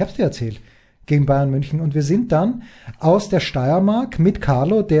gegen, ich habe es dir erzählt, gegen Bayern München. Und wir sind dann aus der Steiermark mit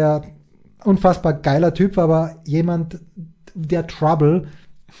Carlo, der unfassbar geiler Typ war, aber jemand, der Trouble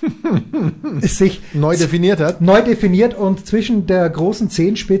sich neu definiert und zwischen der großen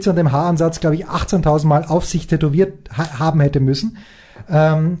Zehenspitze und dem Haaransatz, glaube ich, 18.000 Mal auf sich tätowiert haben hätte müssen.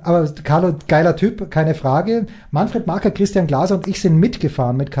 Aber Carlo, geiler Typ, keine Frage. Manfred Marker, Christian Glaser und ich sind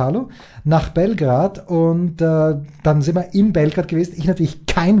mitgefahren mit Carlo nach Belgrad und dann sind wir in Belgrad gewesen. Ich natürlich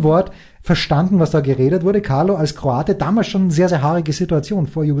kein Wort verstanden, was da geredet wurde. Carlo als Kroate, damals schon eine sehr, sehr haarige Situation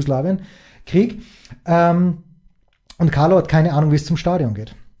vor Jugoslawien-Krieg. Und Carlo hat keine Ahnung, wie es zum Stadion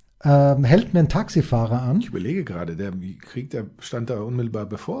geht. Hält einen Taxifahrer an. Ich überlege gerade, der Krieg, der stand da unmittelbar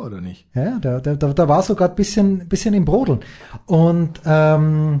bevor, oder nicht? Ja, da war sogar ein bisschen im Brodeln. Und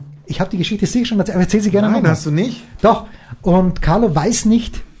ich habe die Geschichte sicher schon erzählt, aber erzähl sie gerne nochmal. Nein, hast du nicht? Doch. Und Carlo weiß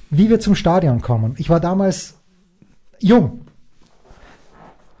nicht, wie wir zum Stadion kommen. Ich war damals jung.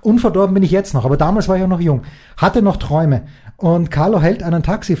 Unverdorben bin ich jetzt noch, aber damals war ich auch noch jung. Hatte noch Träume. Und Carlo hält einen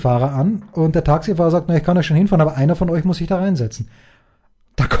Taxifahrer an und der Taxifahrer sagt, na, ich kann da schon hinfahren, aber einer von euch muss sich da reinsetzen.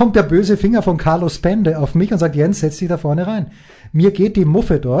 Da kommt der böse Finger von Carlos Pende auf mich und sagt, Jens, setz dich da vorne rein. Mir geht die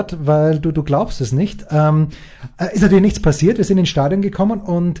Muffe dort, weil du glaubst es nicht. Ist natürlich nichts passiert, wir sind ins Stadion gekommen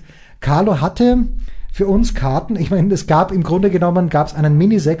und Carlo hatte für uns Karten. Ich meine, im Grunde genommen gab es einen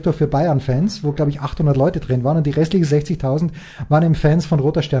Minisektor für Bayern-Fans, wo, glaube ich, 800 Leute drin waren und die restlichen 60.000 waren eben Fans von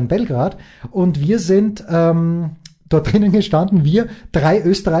Roter Stern Belgrad. Und wir sind dort drinnen gestanden, wir 3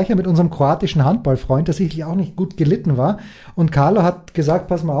 Österreicher mit unserem kroatischen Handballfreund, der sicherlich auch nicht gut gelitten war. Und Carlo hat gesagt,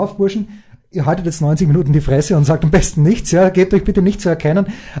 pass mal auf, Burschen, ihr haltet jetzt 90 Minuten die Fresse und sagt am besten nichts, ja, gebt euch bitte nicht zu erkennen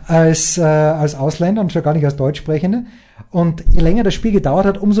als Ausländer und schon gar nicht als Deutschsprechende. Und je länger das Spiel gedauert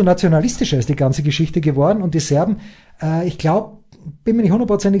hat, umso nationalistischer ist die ganze Geschichte geworden. Und die Serben, ich glaube, bin mir nicht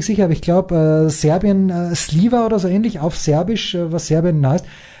 100% sicher, aber ich glaube, Serbien, Sliva oder so ähnlich, auf Serbisch, was Serbien heißt.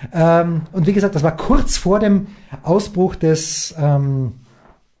 Und wie gesagt, das war kurz vor dem Ausbruch des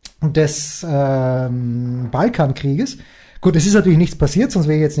Balkankrieges. Gut, es ist natürlich nichts passiert, sonst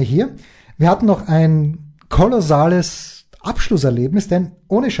wäre ich jetzt nicht hier. Wir hatten noch ein kolossales Abschlusserlebnis, denn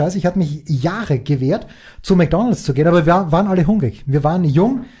ohne Scheiß, ich hatte mich Jahre gewehrt, zu McDonald's zu gehen, aber wir waren alle hungrig. Wir waren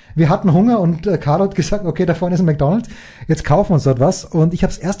jung, wir hatten Hunger und Carlo hat gesagt, okay, da vorne ist ein McDonald's, jetzt kaufen wir uns dort was. Und ich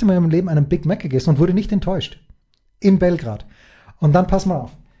habe das erste Mal in meinem Leben einen Big Mac gegessen und wurde nicht enttäuscht. In Belgrad. Und dann pass mal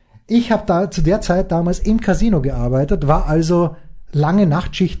auf. Ich habe da zu der Zeit damals im Casino gearbeitet, war also lange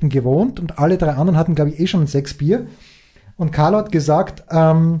Nachtschichten gewohnt und alle 3 anderen hatten, glaube ich, schon 6 Bier. Und Carlo hat gesagt,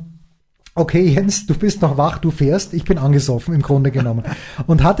 okay, Jens, du bist noch wach, du fährst, ich bin angesoffen im Grunde genommen.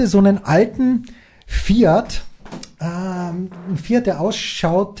 Und hatte so einen alten Fiat, der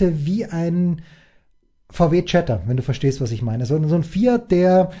ausschaute wie ein VW Jetta, wenn du verstehst, was ich meine. So ein Fiat,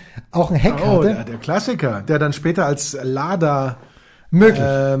 der auch ein Heck hatte. Der Klassiker, der dann später als Lada möglich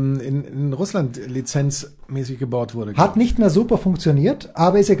in Russland lizenzmäßig gebaut wurde. Hat nicht mehr super funktioniert,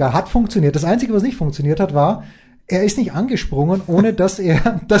 aber ist egal, hat funktioniert. Das Einzige, was nicht funktioniert hat, war, er ist nicht angesprungen, ohne dass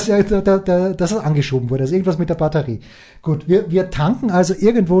er angeschoben wurde. Also irgendwas mit der Batterie. Gut, wir tanken also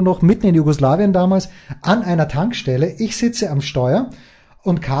irgendwo noch mitten in Jugoslawien damals an einer Tankstelle. Ich sitze am Steuer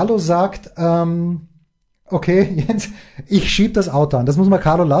und Carlo sagt, okay, Jens, ich schieb das Auto an. Das muss man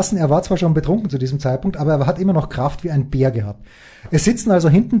Carlo lassen. Er war zwar schon betrunken zu diesem Zeitpunkt, aber er hat immer noch Kraft wie ein Bär gehabt. Es sitzen also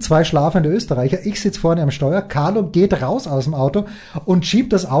hinten 2 schlafende Österreicher. Ich sitze vorne am Steuer. Carlo geht raus aus dem Auto und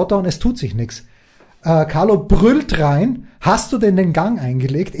schiebt das Auto und es tut sich nichts. Carlo brüllt rein, hast du denn den Gang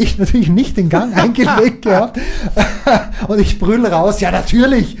eingelegt? Ich natürlich nicht den Gang eingelegt gehabt. Und ich brüll raus, ja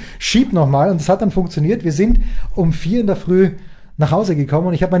natürlich, schieb nochmal. Und das hat dann funktioniert. Wir sind um 4 in der Früh nach Hause gekommen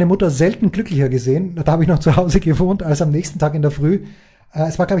und ich habe meine Mutter selten glücklicher gesehen. Da habe ich noch zu Hause gewohnt, als am nächsten Tag in der Früh.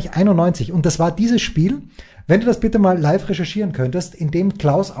 Es war, glaube ich, 91. Und das war dieses Spiel, wenn du das bitte mal live recherchieren könntest, in dem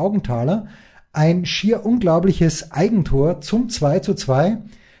Klaus Augenthaler ein schier unglaubliches Eigentor zum 2:2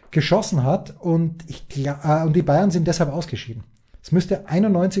 geschossen hat und und die Bayern sind deshalb ausgeschieden. Es müsste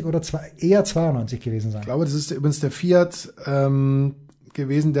 91 oder eher 92 gewesen sein. Ich glaube, das ist übrigens der Fiat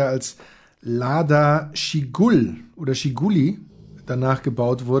gewesen, der als Lada Schigul oder Schiguli danach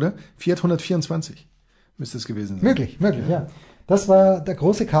gebaut wurde. Fiat 124 müsste es gewesen sein. Möglich, ja. Das war der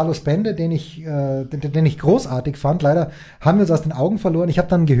große Carlos Bende, den ich großartig fand. Leider haben wir uns aus den Augen verloren. Ich habe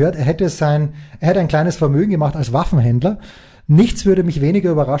dann gehört, er hätte ein kleines Vermögen gemacht als Waffenhändler. Nichts würde mich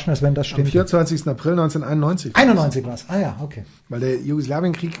weniger überraschen, als wenn das stimmt. Am 24. April 1991. 91 war es. Ah ja, okay. Weil der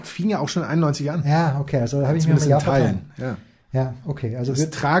Jugoslawienkrieg fing ja auch schon 91 an. Ja, okay. Also habe ich mir mal in Teilen. Ja, okay. Also das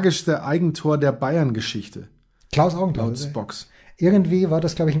tragischste Eigentor der Bayern-Geschichte. Klaus Augenthaler. Laut Box. Irgendwie war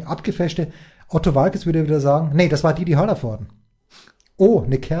das, glaube ich, ein abgefälschte. Otto Walkes würde wieder sagen, nee, das war die Hallervorden. Oh,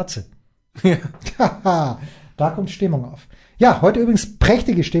 eine Kerze. Ja. Da kommt Stimmung auf. Ja, heute übrigens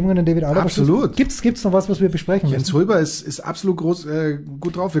prächtige Stimmung in David Alaba. Absolut. Gibt's noch was wir besprechen müssen? Jens Röber ist absolut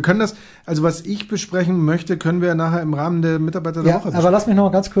gut drauf. Wir können das, also was ich besprechen möchte, können wir nachher im Rahmen der Mitarbeiter der Woche besprechen. Aber lass mich noch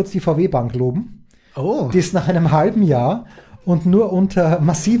mal ganz kurz die VW-Bank loben. Oh. Die ist nach einem halben Jahr und nur unter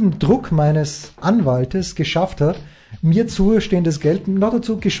massivem Druck meines Anwaltes geschafft hat, mir zustehendes Geld, noch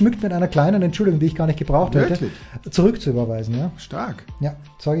dazu geschmückt mit einer kleinen Entschuldigung, die ich gar nicht gebraucht hätte, zurückzuüberweisen. Ja? Stark. Ja,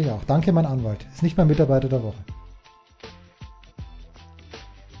 sage ich auch. Danke, mein Anwalt. Ist nicht mein Mitarbeiter der Woche.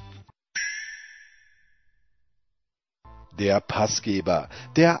 Der Passgeber,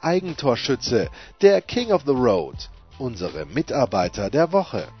 der Eigentorschütze, der King of the Road, unsere Mitarbeiter der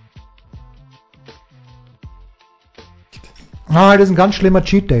Woche. Das ist ein ganz schlimmer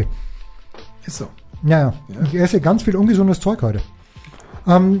Cheat Day. Ist so. Ja. Ich esse ganz viel ungesundes Zeug heute.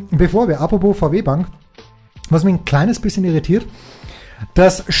 Apropos VW-Bank, was mich ein kleines bisschen irritiert,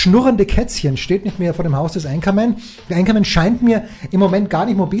 das schnurrende Kätzchen steht nicht mehr vor dem Haus des Anchorman. Der Anchorman scheint mir im Moment gar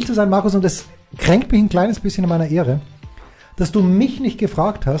nicht mobil zu sein, Markus, und das kränkt mich ein kleines bisschen in meiner Ehre, dass du mich nicht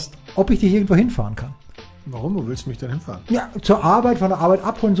gefragt hast, ob ich dich irgendwo hinfahren kann. Warum? Wo willst du mich denn hinfahren? Ja, zur Arbeit, von der Arbeit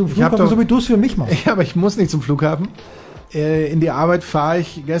abholen zum Flughafen, so wie du es für mich machst. Ja, aber ich muss nicht zum Flughafen. In die Arbeit fahre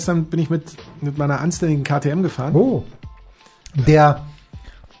ich, gestern bin ich mit meiner anständigen KTM gefahren. Oh, der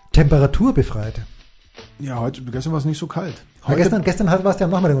temperaturbefreite. Ja, gestern war es nicht so kalt. Gestern warst du ja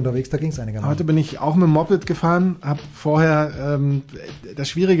am Nachmittag unterwegs, da ging es einigermaßen. Heute bin ich auch mit dem Moped gefahren, habe vorher, das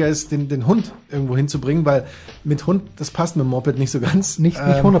Schwierige ist, den Hund irgendwo hinzubringen, weil mit Hund, das passt mit dem Moped nicht so ganz. Nicht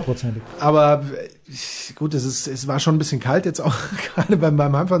 100%. Aber gut, es war schon ein bisschen kalt jetzt auch, gerade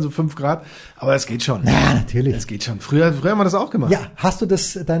beim Heimfahren, so 5 Grad, aber es geht schon. Ja, natürlich. Es geht schon. Früher haben wir das auch gemacht. Ja, hast du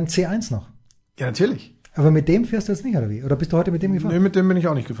dein C1 noch? Ja, natürlich. Aber mit dem fährst du jetzt nicht, oder wie? Oder bist du heute mit dem gefahren? Nee, mit dem bin ich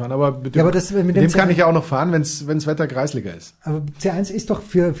auch nicht gefahren. Aber mit dem kann ich ja auch noch fahren, wenn's Wetter kreisliger ist. Aber C1 ist doch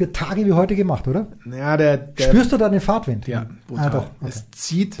für Tage wie heute gemacht, oder? Ja, Spürst du da den Fahrtwind? Ja, brutal. Doch, okay. Es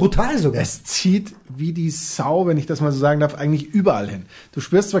zieht. Brutal sogar. Es zieht wie die Sau, wenn ich das mal so sagen darf, eigentlich überall hin. Du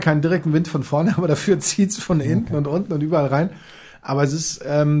spürst zwar keinen direkten Wind von vorne, aber dafür zieht's von hinten und unten und überall rein. Aber es ist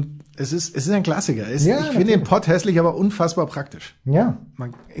ein Klassiker. Ich finde den Pott hässlich, aber unfassbar praktisch. Ja.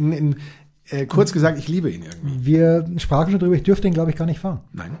 Kurz gesagt, ich liebe ihn irgendwie. Wir sprachen schon drüber, ich dürfte ihn, glaube ich, gar nicht fahren.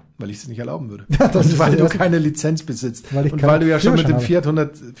 Nein, weil ich es nicht erlauben würde. Und weil du keine Lizenz besitzt. Und weil du ja schon mit dem Fiat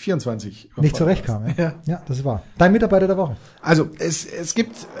 124 nicht zurechtkam. Ja, das war. Dein Mitarbeiter der Woche. Also, es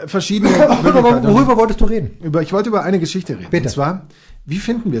gibt verschiedene Worüber wolltest du reden? Ich wollte über eine Geschichte reden. Bitte. Und zwar, wie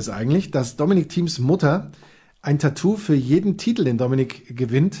finden wir es eigentlich, dass Dominik Thiems Mutter ein Tattoo für jeden Titel, den Dominik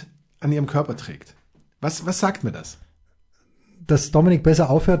gewinnt, an ihrem Körper trägt? Was sagt mir das? Dass Dominik besser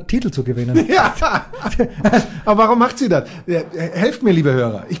aufhört, Titel zu gewinnen. Ja, aber warum macht sie das? Helft mir, liebe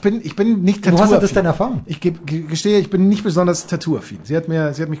Hörer. Ich bin nicht Tattoo-affin. Wo hast du das denn erfahren? Ich gestehe, ich bin nicht besonders Tattoo-affin. Sie hat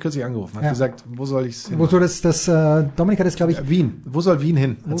mich kürzlich angerufen, hat gesagt, wo soll ich's hin? Dominik hat jetzt, glaube ich... Wien. Wo soll Wien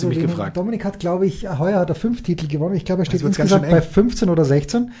hin? Hat sie mich gefragt. Dominik hat, glaube ich, heuer hat er 5 Titel gewonnen. Ich glaube, er steht insgesamt bei 15 oder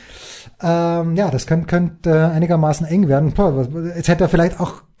 16. Das könnte einigermaßen eng werden. Jetzt hätte er vielleicht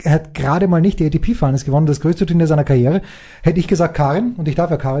auch, er hat gerade mal nicht die ATP-Finals gewonnen, das größte Turnier seiner Karriere. Hätte ich gesagt Karin, und ich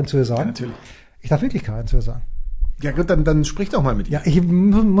darf ja Karin zu ihr sagen. Ja, natürlich. Ich darf wirklich Karin zu ihr sagen. Ja gut, dann sprich doch mal mit ihr. Ja, ich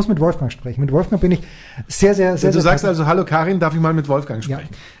muss mit Wolfgang sprechen. Mit Wolfgang bin ich sehr, sehr, sehr... Du sagst also, hallo Karin, darf ich mal mit Wolfgang sprechen?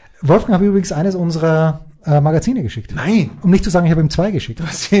 Ja. Wolfgang hat übrigens eines unserer Magazine geschickt. Nein. Um nicht zu sagen, ich habe ihm 2 geschickt. Du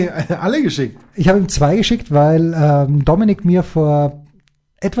hast sie alle geschickt? Ich habe ihm 2 geschickt, weil Dominik mir vor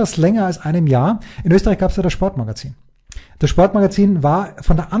etwas länger als einem Jahr. In Österreich gab es ja das Sportmagazin. Das Sportmagazin war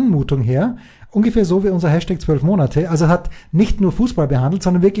von der Anmutung her ungefähr so wie unser Hashtag 12 Monate. Also hat nicht nur Fußball behandelt,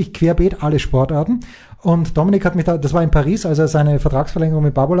 sondern wirklich querbeet alle Sportarten. Und Dominik hat mich das war in Paris, als er seine Vertragsverlängerung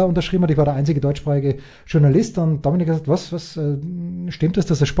mit Babola unterschrieben hat. Ich war der einzige deutschsprachige Journalist. Und Dominik hat gesagt, was stimmt es,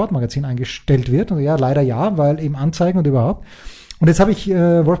 dass das Sportmagazin eingestellt wird? Und ja, leider ja, weil eben Anzeigen und überhaupt. Und jetzt habe ich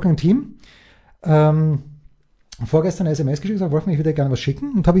Wolfgang Thiem vorgestern eine SMS geschickt, gesagt, Wolfgang, ich würde gerne was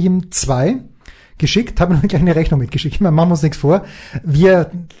schicken. Und habe ich ihm 2 geschickt, habe ihm gleich eine Rechnung mitgeschickt. Wir machen uns nichts vor.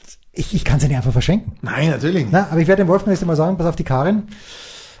 Ich kann sie nicht einfach verschenken. Nein, natürlich nicht. Na, aber ich werde dem Wolfgang jetzt mal sagen, pass auf, die Karin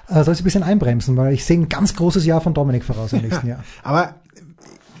soll sie ein bisschen einbremsen, weil ich sehe ein ganz großes Jahr von Dominik voraus im nächsten Jahr. Aber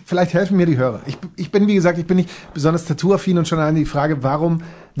vielleicht helfen mir die Hörer. Ich bin, wie gesagt, ich bin nicht besonders tattoo-affin und schon allein die Frage, warum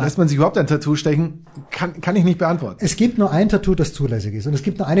lässt man sich überhaupt ein Tattoo stechen, kann ich nicht beantworten. Es gibt nur ein Tattoo, das zulässig ist. Und es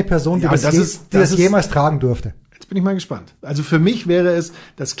gibt nur eine Person, die das jemals tragen durfte. Jetzt bin ich mal gespannt. Also für mich wäre es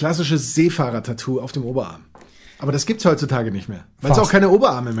das klassische Seefahrer-Tattoo auf dem Oberarm. Aber das gibt's heutzutage nicht mehr, weil es auch keine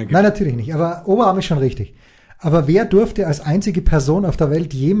Oberarme mehr gibt. Nein, natürlich nicht. Aber Oberarm ist schon richtig. Aber wer durfte als einzige Person auf der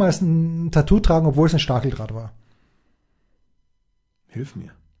Welt jemals ein Tattoo tragen, obwohl es ein Stacheldraht war? Hilf mir.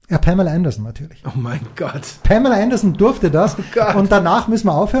 Ja, Pamela Anderson natürlich. Oh mein Gott. Pamela Anderson durfte das. Oh Gott. Und danach müssen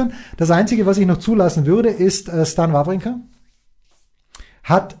wir aufhören. Das Einzige, was ich noch zulassen würde, ist Stan Wawrinka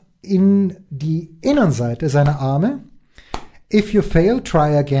hat in die Innenseite seiner Arme If you fail,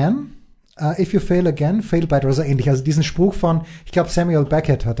 try again. If you fail again, fail better, oder so ähnlich. Also diesen Spruch von, ich glaube Samuel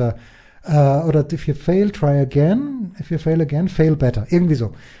Beckett hat er, oder if you fail, try again, fail better. Irgendwie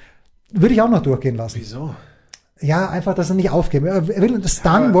so. Würde ich auch noch durchgehen lassen. Wieso? Ja, einfach, dass er nicht aufgeben.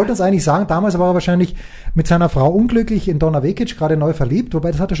 Stan wollte uns eigentlich sagen, damals war er wahrscheinlich mit seiner Frau unglücklich in Donna Vekic, gerade neu verliebt,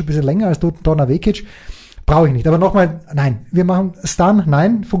 wobei das hat er schon ein bisschen länger als Donna Vekic. Brauche ich nicht. Aber nochmal, nein. Wir machen Stan,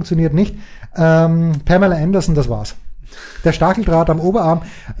 nein, funktioniert nicht. Pamela Anderson, das war's. Der Stacheldraht am Oberarm,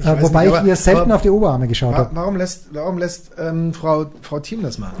 wobei ich ihr selten auf die Oberarme geschaut habe. Warum lässt Frau Thiem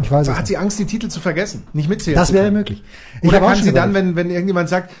das machen? Ich weiß Hat sie Angst, die Titel zu vergessen? Nicht mitzählen? Das wäre möglich. Oder kann sie dann, wenn irgendjemand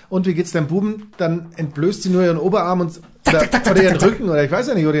sagt, und wie geht's deinem Buben, dann entblößt sie nur ihren Oberarm und oder ihren Rücken oder ich weiß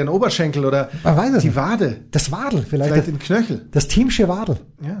ja nicht, oder ihren Oberschenkel oder die Wade. Das Wadel vielleicht den Knöchel. Das Teamsche Wadel.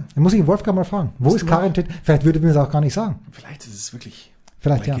 Ja. Dann muss ich den Wolfgang mal fragen. Wo ist Karin Tit? Vielleicht würde mir das auch gar nicht sagen. Vielleicht ist es wirklich.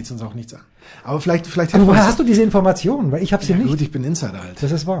 Vielleicht geht's uns auch nichts an. Aber vielleicht. Aber woher hast du diese Informationen? Weil ich habe sie nicht. Gut, ich bin Insider halt.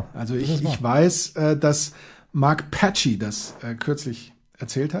 Das ist wahr. Also ich weiß, dass Mark Patchy das kürzlich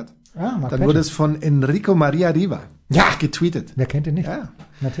erzählt hat. Dann wurde es von Enrico Maria Riva getweetet. Wer kennt ihn nicht? Ja,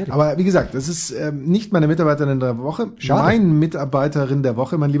 natürlich. Aber wie gesagt, das ist nicht meine Mitarbeiterin der Woche. Schade. Mein Mitarbeiterin der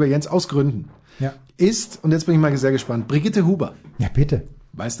Woche, mein lieber Jens, aus Gründen, ist, und jetzt bin ich mal sehr gespannt, Brigitte Huber. Ja, bitte.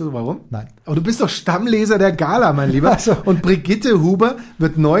 Weißt du warum? Nein. Aber du bist doch Stammleser der Gala, mein Lieber. Also. Und Brigitte Huber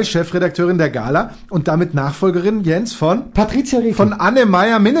wird neue Chefredakteurin der Gala und damit Nachfolgerin, Jens, von Patricia Riegel. Von Anne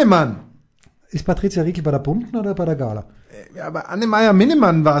Meyer-Minnemann. Ist Patricia Riegel bei der Bunten oder bei der Gala? Ja, aber Anne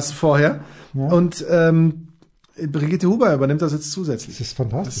Meyer-Minnemann war es vorher. Ja. Und Brigitte Huber übernimmt das jetzt zusätzlich. Das ist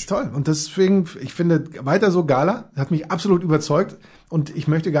fantastisch. Das ist toll. Und deswegen, ich finde, weiter so Gala, hat mich absolut überzeugt. Und ich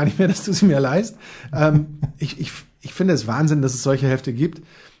möchte gar nicht mehr, dass du sie mir leist. Ich finde es Wahnsinn, dass es solche Hefte gibt.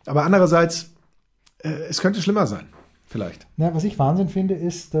 Aber andererseits, es könnte schlimmer sein. Vielleicht. Ja, was ich Wahnsinn finde,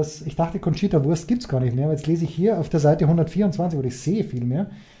 ist, dass ich dachte, Conchita Wurst gibt's gar nicht mehr. Aber jetzt lese ich hier auf der Seite 124, oder ich sehe viel mehr.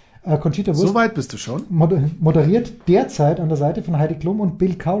 Conchita Wurst. So weit bist du schon. Moderiert derzeit an der Seite von Heidi Klum und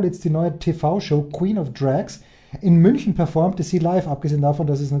Bill Kaulitz die neue TV-Show Queen of Drags. In München performte sie live, abgesehen davon,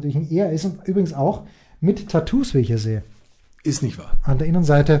 dass es natürlich ein Er ist und übrigens auch mit Tattoos, wie ich hier sehe. Ist nicht wahr. An der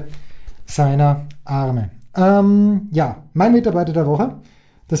Innenseite seiner Arme. Ja, mein Mitarbeiter der Woche,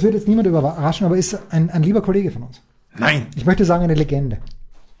 das wird jetzt niemand überraschen, aber ist ein lieber Kollege von uns. Nein. Ich möchte sagen, eine Legende.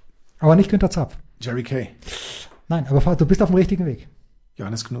 Aber nicht Günther Zapf. Jerry Kay. Nein, aber du bist auf dem richtigen Weg.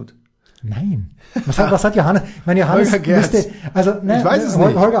 Johannes Knut. Nein. Was hat Johannes? Mein Johannes müsste, also, ne, ich weiß es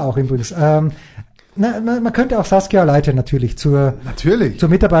nicht. Holger auch übrigens. Man könnte auch Saskia Leite natürlich zur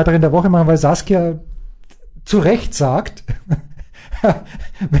Mitarbeiterin der Woche machen, weil Saskia zu Recht sagt,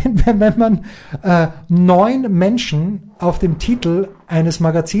 wenn man 9 Menschen auf dem Titel eines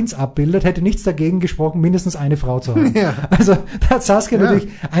Magazins abbildet, hätte nichts dagegen gesprochen, mindestens eine Frau zu haben. Ja. Also da hat Saskia natürlich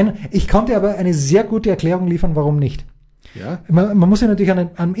ich konnte aber eine sehr gute Erklärung liefern, warum nicht. Ja. Man muss sich natürlich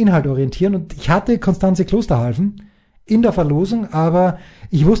an einem Inhalt orientieren und ich hatte Konstanze Klosterhalfen in der Verlosung, aber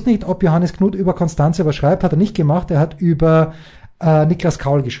ich wusste nicht, ob Johannes Knut über Konstanze was schreibt, hat er nicht gemacht, er hat über Niklas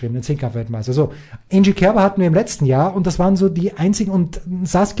Kaul geschrieben, den Zehnkampf-Weltmeister. So, Angie Kerber hatten wir im letzten Jahr und das waren so die einzigen, und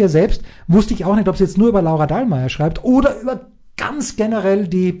Saskia selbst wusste ich auch nicht, ob sie jetzt nur über Laura Dahlmeier schreibt oder über ganz generell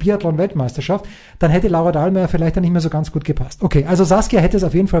die Biathlon-Weltmeisterschaft, dann hätte Laura Dahlmeier vielleicht dann nicht mehr so ganz gut gepasst. Okay, also Saskia hätte es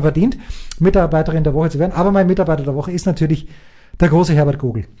auf jeden Fall verdient, Mitarbeiterin der Woche zu werden, aber mein Mitarbeiter der Woche ist natürlich Der große Herbert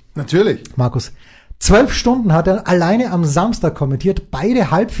Gogl. Natürlich. Markus. 12 Stunden hat er alleine am Samstag kommentiert,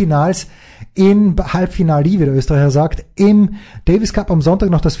 beide Halbfinals in Halbfinale, wie der Österreicher sagt, im Davis Cup, am Sonntag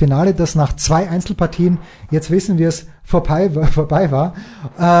noch das Finale, das nach 2 Einzelpartien, jetzt wissen wir es, vorbei war.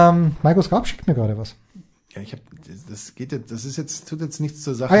 Markus Gaupp schickt mir gerade was. Ja, tut jetzt nichts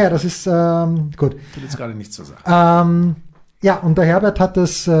zur Sache. Ah ja, das ist, gut. Tut jetzt gerade nichts zur Sache. Ja, und der Herbert hat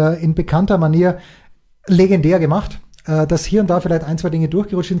das in bekannter Manier legendär gemacht. Dass hier und da vielleicht 1, 2 Dinge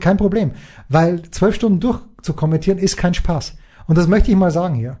durchgerutscht sind, kein Problem. Weil 12 Stunden durchzukommentieren ist kein Spaß. Und das möchte ich mal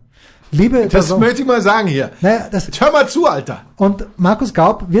sagen hier. Möchte ich mal sagen hier. Naja, hör mal zu, Alter. Und Markus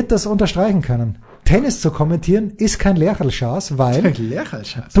Gaupp wird das unterstreichen können. Tennis zu kommentieren ist kein Lerchelschatz, weil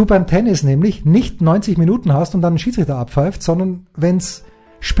du beim Tennis nämlich nicht 90 Minuten hast und dann einen Schiedsrichter abpfeift, sondern wenn's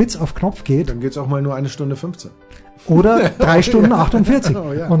spitz auf Knopf geht. Dann geht's auch mal nur 1 Stunde 15. Oder 3 Stunden 48.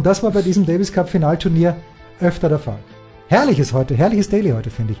 Oh, ja. Und das war bei diesem Davis Cup Finalturnier öfter der Fall. Herrliches Daily heute,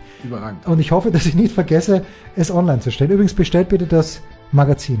 finde ich. Überragend. Und ich hoffe, dass ich nicht vergesse, es online zu stellen. Übrigens, bestellt bitte das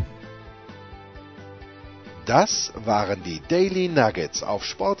Magazin. Das waren die Daily Nuggets auf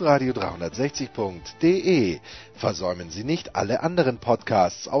sportradio360.de. Versäumen Sie nicht alle anderen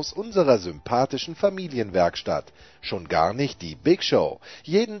Podcasts aus unserer sympathischen Familienwerkstatt. Schon gar nicht die Big Show.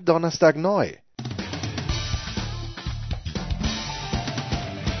 Jeden Donnerstag neu.